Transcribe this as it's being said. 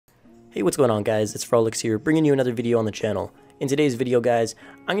Hey, what's going on guys, it's Frolix here, bringing you another video on the channel. In today's video guys,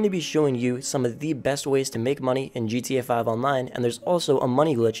 I'm going to be showing you some of the best ways to make money in GTA 5 Online, and there's also a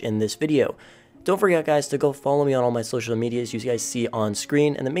money glitch in this video. Don't forget guys to go follow me on all my social medias you guys see on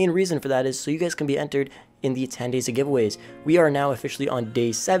screen, and the main reason for that is so you guys can be entered in the 10 days of giveaways. We are now officially on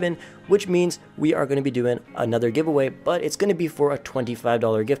day 7, which means we are going to be doing another giveaway, but it's going to be for a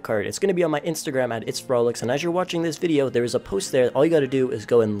 $25 gift card. It's going to be on my Instagram at itsfrolix, and as you're watching this video, there is a post there. All you got to do is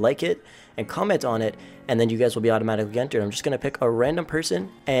go and like it and comment on it, and then you guys will be automatically entered. I'm just going to pick a random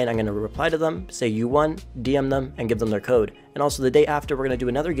person, and I'm going to reply to them, say you won, DM them, and give them their code. And also the day after, we're going to do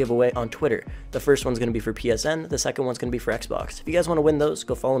another giveaway on Twitter. The first one's going to be for PSN, the second one's going to be for Xbox. If you guys want to win those,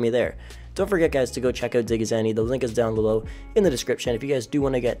 go follow me there. Don't forget guys to go check out DIGIZANI, the link is down below in the description if you guys do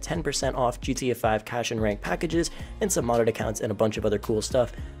want to get 10% off GTA 5 cash and rank packages and some modded accounts and a bunch of other cool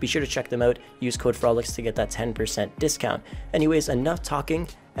stuff. Be sure to check them out, use code Frolix to get that 10% discount. Anyways, enough talking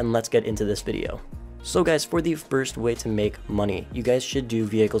and let's get into this video. So guys, for the first way to make money, you guys should do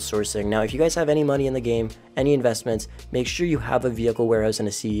vehicle sourcing. Now, if you guys have any money in the game, any investments, make sure you have a vehicle warehouse and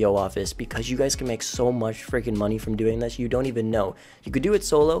a CEO office, because you guys can make so much freaking money from doing this you don't even know. You could do it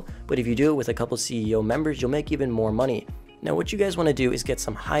solo, but if you do it with a couple CEO members, you'll make even more money. Now what you guys want to do is get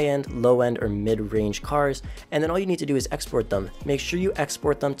some high-end, low-end, or mid-range cars, and then all you need to do is export them. Make sure you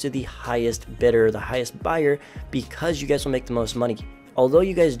export them to the highest bidder, the highest buyer, because you guys will make the most money. Although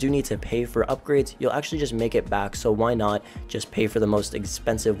you guys do need to pay for upgrades, you'll actually just make it back, so why not just pay for the most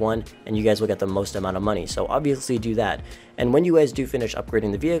expensive one and you guys will get the most amount of money. So obviously do that. And when you guys do finish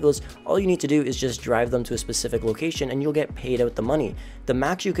upgrading the vehicles, all you need to do is just drive them to a specific location and you'll get paid out the money. The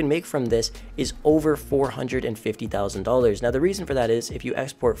max you can make from this is over $450,000. Now the reason for that is if you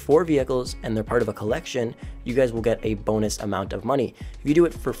export 4 vehicles and they're part of a collection, you guys will get a bonus amount of money. If you do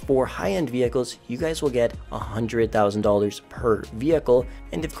it for 4 high-end vehicles, you guys will get $100,000 per vehicle.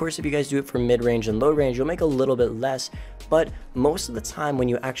 And of course, if you guys do it for mid-range and low-range, you'll make a little bit less, but most of the time when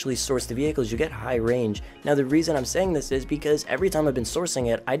you actually source the vehicles, you get high range. Now the reason I'm saying this is because every time I've been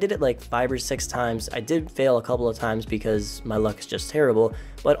sourcing it, I did it like 5 or 6 times. I did fail a couple of times because my luck is just terrible,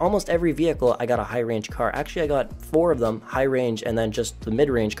 but almost every vehicle I got a high range car. Actually, I got 4 of them high range and then just the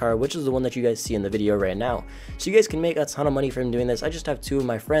mid-range car, which is the one that you guys see in the video right now. So you guys can make a ton of money from doing this. I just have 2 of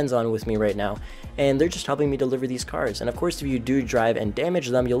my friends on with me right now, and they're just helping me deliver these cars. And of course, if you do drive and damage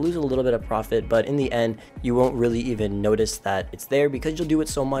them, you'll lose a little bit of profit, but in the end, you won't really even notice that it's there because you'll do it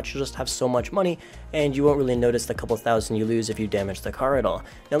so much, you'll just have so much money, and you won't really notice the couple thousand you lose if you damage the car at all.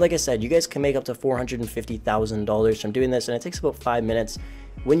 Now, like I said, you guys can make up to $450,000 from doing this, and it takes about 5 minutes.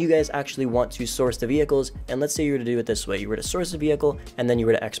 When you guys actually want to source the vehicles, and let's say you were to do it this way, you were to source a vehicle and then you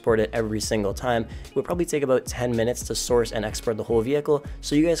were to export it every single time, it would probably take about 10 minutes to source and export the whole vehicle,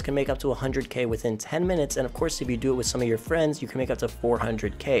 so you guys can make up to 100k within 10 minutes, and of course if you do it with some of your friends, you can make up to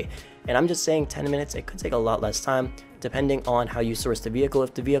 400k. And I'm just saying 10 minutes, it could take a lot less time depending on how you source the vehicle.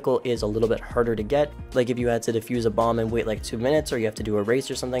 If the vehicle is a little bit harder to get, like if you had to defuse a bomb and wait like 2 minutes, or you have to do a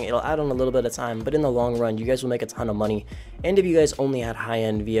race or something, it'll add on a little bit of time, but in the long run, you guys will make a ton of money. And if you guys only had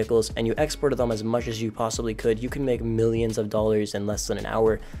high-end vehicles and you exported them as much as you possibly could, you can make millions of dollars in less than an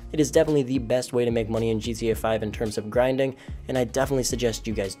hour. It is definitely the best way to make money in GTA 5 in terms of grinding, and I definitely suggest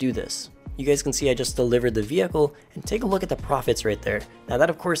you guys do this. You guys can see I just delivered the vehicle, and take a look at the profits right there. Now that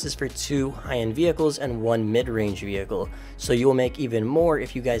of course is for 2 high-end vehicles and 1 mid-range vehicle, so you will make even more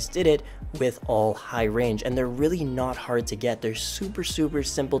if you guys did it with all high range, and they're really not hard to get. They're super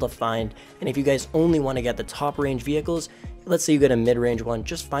simple to find, and if you guys only want to get the top range vehicles, let's say you get a mid-range one,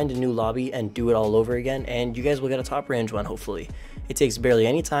 just find a new lobby and do it all over again, and you guys will get a top range one hopefully. It takes barely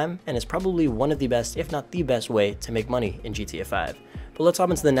any time, and it's probably one of the best, if not the best way to make money in GTA 5. But let's hop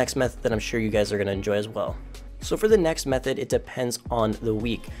into the next method that I'm sure you guys are going to enjoy as well. So for the next method, it depends on the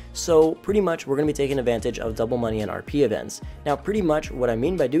week. So pretty much we're going to be taking advantage of double money and RP events. Now pretty much what I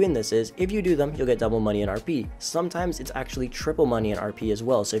mean by doing this is if you do them, you'll get double money and RP. Sometimes it's actually triple money and RP as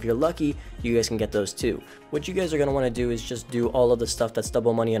well. So if you're lucky, you guys can get those too. What you guys are going to want to do is just do all of the stuff that's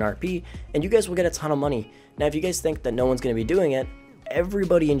double money and RP, and you guys will get a ton of money. Now if you guys think that no one's going to be doing it,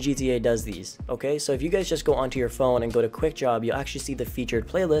 everybody in GTA does these, okay? So if you guys just go onto your phone and go to quick job, you'll actually see the featured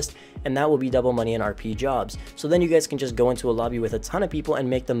playlist, and that will be double money and RP jobs. So then you guys can just go into a lobby with a ton of people and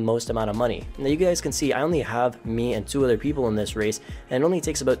make the most amount of money. Now you guys can see I only have me and 2 other people in this race, and it only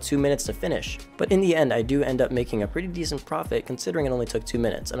takes about 2 minutes to finish. But in the end, I do end up making a pretty decent profit considering it only took 2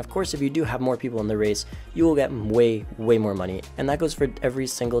 minutes. And of course, if you do have more people in the race, you will get way more money. And that goes for every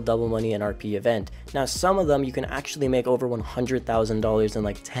single double money and RP event. Now some of them you can actually make over $100,000 in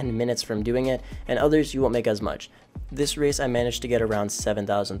like 10 minutes from doing it, and others you won't make as much. This race I managed to get around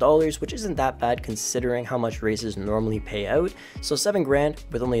 $7,000, which isn't that bad considering how much races normally pay out. So 7 grand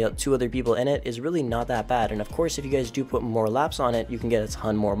with only 2 other people in it is really not that bad. And of course, if you guys do put more laps on it, you can get a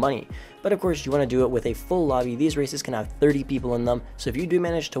ton more money. But of course, you want to do it with a full lobby. These races can have 30 people in them. So if you do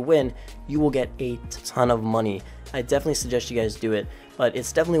manage to win, you will get a ton of money. I definitely suggest you guys do it, but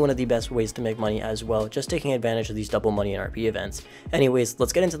it's definitely one of the best ways to make money as well, just taking advantage of these double money and RP events. Anyways,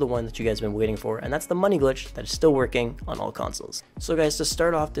 let's get into the one that you guys have been waiting for, and that's the money glitch that is still working on all consoles. So guys, to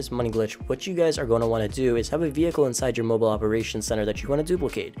start off this money glitch, what you guys are going to want to do is have a vehicle inside your mobile operations center that you want to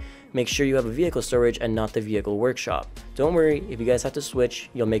duplicate. Make sure you have a vehicle storage and not the vehicle workshop. Don't worry, if you guys have to switch,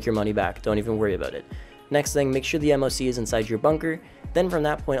 you'll make your money back. Don't even worry about it. Next thing, make sure the MOC is inside your bunker. Then from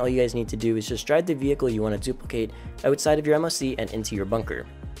that point, all you guys need to do is just drive the vehicle you want to duplicate outside of your MOC and into your bunker.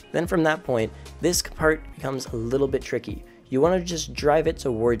 Then from that point, this part becomes a little bit tricky. You want to just drive it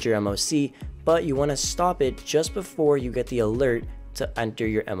towards your MOC, but you want to stop it just before you get the alert to enter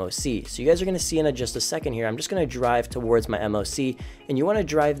your MOC. So you guys are going to see in just a second here, I'm just going to drive towards my MOC, and you want to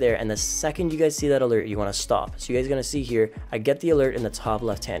drive there, and the second you guys see that alert, you want to stop. So you guys are going to see here, I get the alert in the top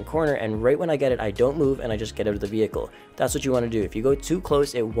left hand corner, and right when I get it, I don't move and I just get out of the vehicle. That's what you want to do. If you go too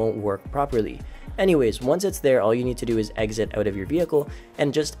close, it won't work properly. Anyways, once it's there, all you need to do is exit out of your vehicle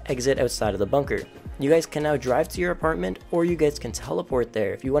and just exit outside of the bunker. You guys can now drive to your apartment, or you guys can teleport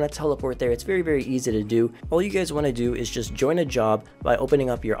there. If you want to teleport there, it's very, very easy to do. All you guys want to do is just join a job by opening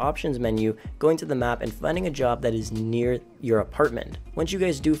up your options menu, going to the map and finding a job that is near your apartment. Once you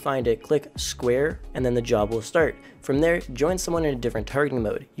guys do find it, click square and then the job will start. From there, join someone in a different targeting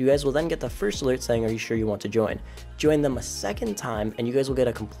mode. You guys will then get the first alert saying, are you sure you want to join? Join them a second time and you guys will get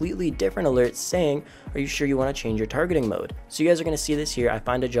a completely different alert saying, are you sure you want to change your targeting mode? So you guys are going to see this here. I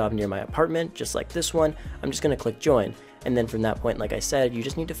find a job near my apartment, just like this one. I'm just going to click join. And then from that point, like I said, you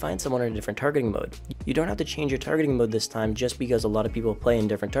just need to find someone in a different targeting mode. You don't have to change your targeting mode this time just because a lot of people play in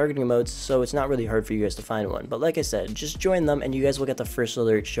different targeting modes, so it's not really hard for you guys to find one. But like I said, just join them and you guys will get the first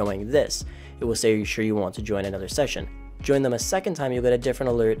alert showing this. It will say, are you sure you want to join another session? Join them a second time, you'll get a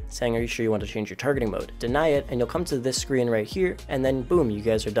different alert saying, are you sure you want to change your targeting mode? Deny it, and you'll come to this screen right here, and then boom, you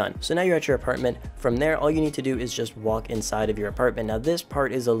guys are done. So now you're at your apartment. From there, all you need to do is just walk inside of your apartment. Now this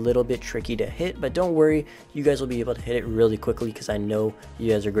part is a little bit tricky to hit, but don't worry, you guys will be able to hit it really quickly because I know you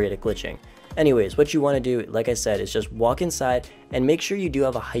guys are great at glitching. Anyways, what you want to do, like I said, is just walk inside and make sure you do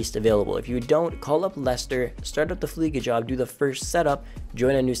have a heist available. If you don't, call up Lester, start up the Fleega job, do the first setup,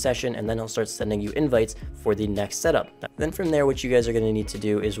 join a new session, and then he'll start sending you invites for the next setup. Then from there, what you guys are going to need to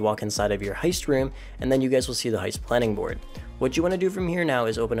do is walk inside of your heist room, and then you guys will see the heist planning board. What you want to do from here now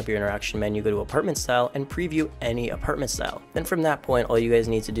is open up your interaction menu, go to apartment style, and preview any apartment style. Then from that point, all you guys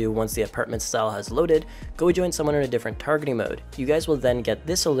need to do once the apartment style has loaded, go join someone in a different targeting mode. You guys will then get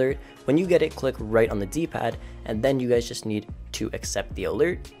this alert. When you get it, click right on the D-pad, and then you guys just need to accept the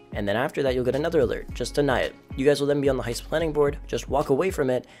alert. And then after that, you'll get another alert. Just deny it. You guys will then be on the heist planning board, just walk away from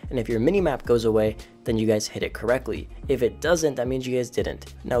it, and if your minimap goes away, then you guys hit it correctly. If it doesn't, that means you guys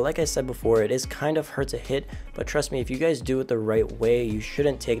didn't. Now, like I said before, it is kind of hard to hit, but trust me, if you guys do it the right way, you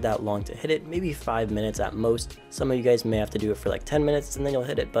shouldn't take that long to hit it, maybe 5 minutes at most. Some of you guys may have to do it for like 10 minutes and then you'll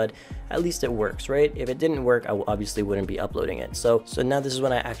hit it, but at least it works, right? If it didn't work, I obviously wouldn't be uploading it. So now this is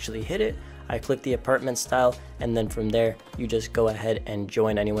when I actually hit it. I click the apartment style, and then from there, you just go ahead and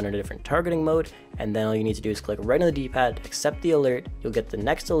join anyone in a different targeting mode, and then all you need to do is click right on the D-pad, accept the alert, you'll get the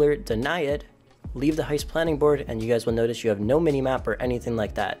next alert, deny it, leave the heist planning board, and you guys will notice you have no minimap or anything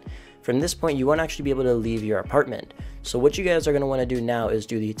like that. From this point, you won't actually be able to leave your apartment. So what you guys are going to want to do now is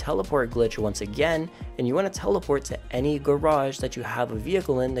do the teleport glitch once again, and you want to teleport to any garage that you have a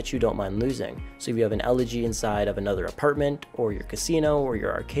vehicle in that you don't mind losing. So if you have an elegy inside of another apartment, or your casino, or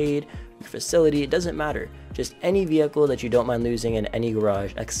your arcade, your facility, it doesn't matter. Just any vehicle that you don't mind losing in any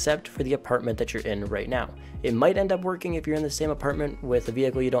garage except for the apartment that you're in right now. It might end up working if you're in the same apartment with a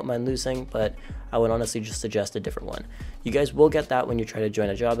vehicle you don't mind losing, but I would honestly just suggest a different one. You guys will get that when you try to join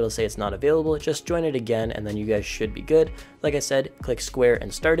a job. It'll say it's not available. Just join it again and then you guys should be good. Like I said, click square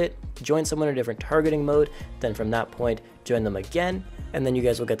and start it. Join someone in a different targeting mode. Then from that point, join them again. And then you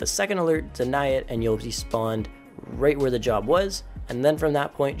guys will get the second alert, deny it, and you'll be spawned right where the job was. And then from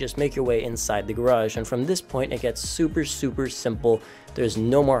that point, just make your way inside the garage. And from this point, it gets super, super simple. There's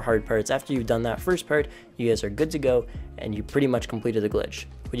no more hard parts. After you've done that first part, you guys are good to go and you pretty much completed the glitch.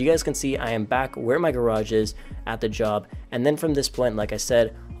 But you guys can see I am back where my garage is at the job. And then from this point, like I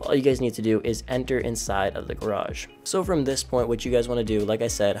said, all you guys need to do is enter inside of the garage. So from this point, what you guys want to do, like I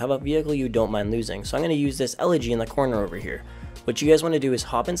said, have a vehicle you don't mind losing. So I'm going to use this elegy in the corner over here. What you guys want to do is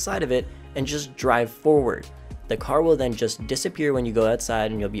hop inside of it and just drive forward. The car will then just disappear when you go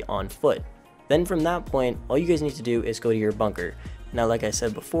outside and you'll be on foot. Then from that point, all you guys need to do is go to your bunker. Now, like I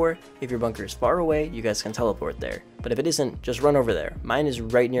said before, if your bunker is far away, you guys can teleport there. But if it isn't, just run over there. Mine is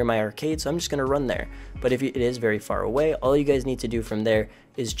right near my arcade, so I'm just going to run there. But if it is very far away, all you guys need to do from there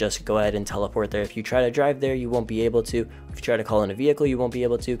is just go ahead and teleport there. If you try to drive there, you won't be able to. If you try to call in a vehicle, you won't be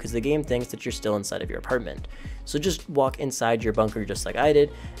able to, because the game thinks that you're still inside of your apartment. So just walk inside your bunker just like I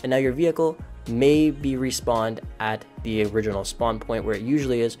did, and now your vehicle may be respawned at the original spawn point where it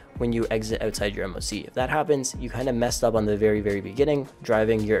usually is when you exit outside your MOC. If that happens, you kind of messed up on the very beginning,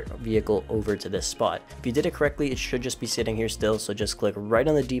 driving your vehicle over to this spot. If you did it correctly, it should just be sitting here still, so just click right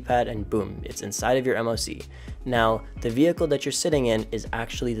on the D-pad and boom, it's inside of your MOC. Now, the vehicle that you're sitting in is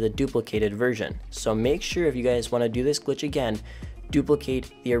actually the duplicated version, so make sure if you guys want to do this glitch again,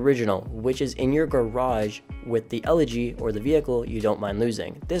 duplicate the original, which is in your garage with the elegy or the vehicle you don't mind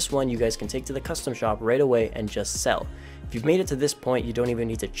losing. This one you guys can take to the custom shop right away and just sell. If you've made it to this point, you don't even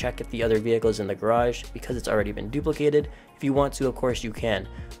need to check if the other vehicle is in the garage because it's already been duplicated. If you want to, of course you can.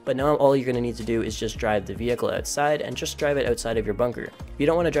 But now all you're going to need to do is just drive the vehicle outside and just drive it outside of your bunker. If you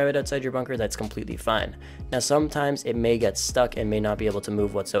don't want to drive it outside your bunker, that's completely fine. Now sometimes it may get stuck and may not be able to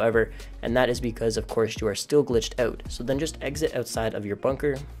move whatsoever, and that is because of course you are still glitched out. So then just exit outside of your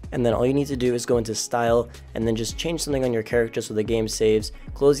bunker, and then all you need to do is go into style and then just change something on your character so the game saves,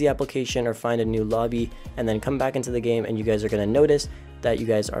 close the application or find a new lobby, and then come back into the game, and you guys are going to notice that you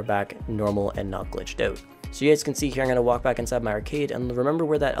guys are back normal and not glitched out. So you guys can see here, I'm going to walk back inside my arcade, and remember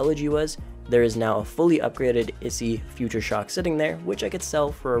where that elegy was? There is now a fully upgraded Issy Future Shock sitting there, which I could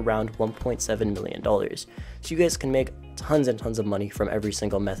sell for around $1.7 million. So you guys can make tons and tons of money from every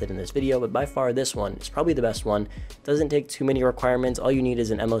single method in this video, but by far this one is probably the best one. Doesn't take too many requirements. All you need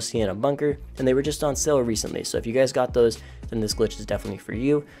is an MOC and a bunker, and they were just on sale recently, so if you guys got those, then this glitch is definitely for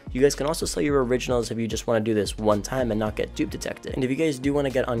you. You guys can also sell your originals if you just want to do this one time and not get dupe detected. And if you guys do want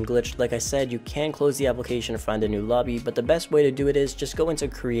to get unglitched, like I said, you can close the application or find a new lobby, but the best way to do it is just go into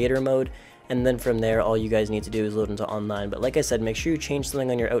creator mode, and then from there all you guys need to do is load into online. But like I said, make sure you change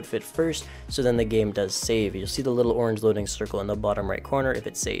something on your outfit first, so then the game does save. You'll see the little orange loading circle in the bottom right corner if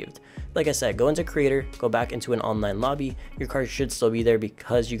it's saved. Like I said, go into creator, go back into an online lobby. Your card should still be there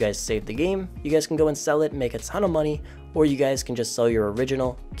because you guys saved the game. You guys can go and sell it, make a ton of money, or you guys can just sell your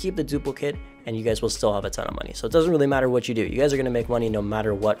original, keep the duplicate, and you guys will still have a ton of money. So it doesn't really matter what you do. You guys are going to make money no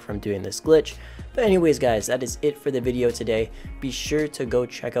matter what from doing this glitch. But anyways guys, that is it for the video today. Be sure to go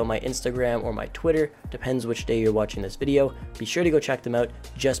check out my Instagram or my Twitter, depends which day you're watching this video. Be sure to go check them out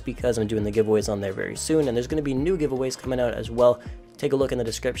just because I'm doing the giveaways on there very soon, and there's going to be new giveaways coming out as well. Take a look in the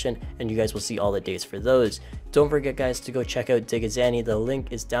description and you guys will see all the dates for those. Don't forget guys to go check out DIGIZANI. The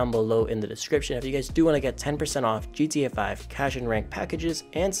link is down below in the description. If you guys do want to get 10% off GTA 5 cash and rank packages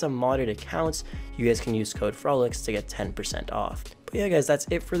and some modded accounts, you guys can use code Frolics to get 10% off. But yeah guys, that's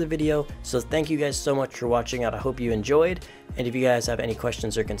it for the video. So thank you guys so much for watching out. I hope you enjoyed. And if you guys have any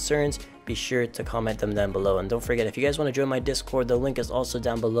questions or concerns, be sure to comment them down below. And don't forget, if you guys want to join my Discord, the link is also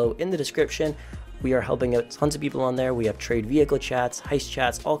down below in the description. We are helping out tons of people on there. We have trade vehicle chats, heist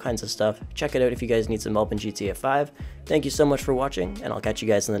chats, all kinds of stuff. Check it out if you guys need some help in GTA 5. Thank you so much for watching, and I'll catch you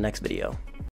guys in the next video.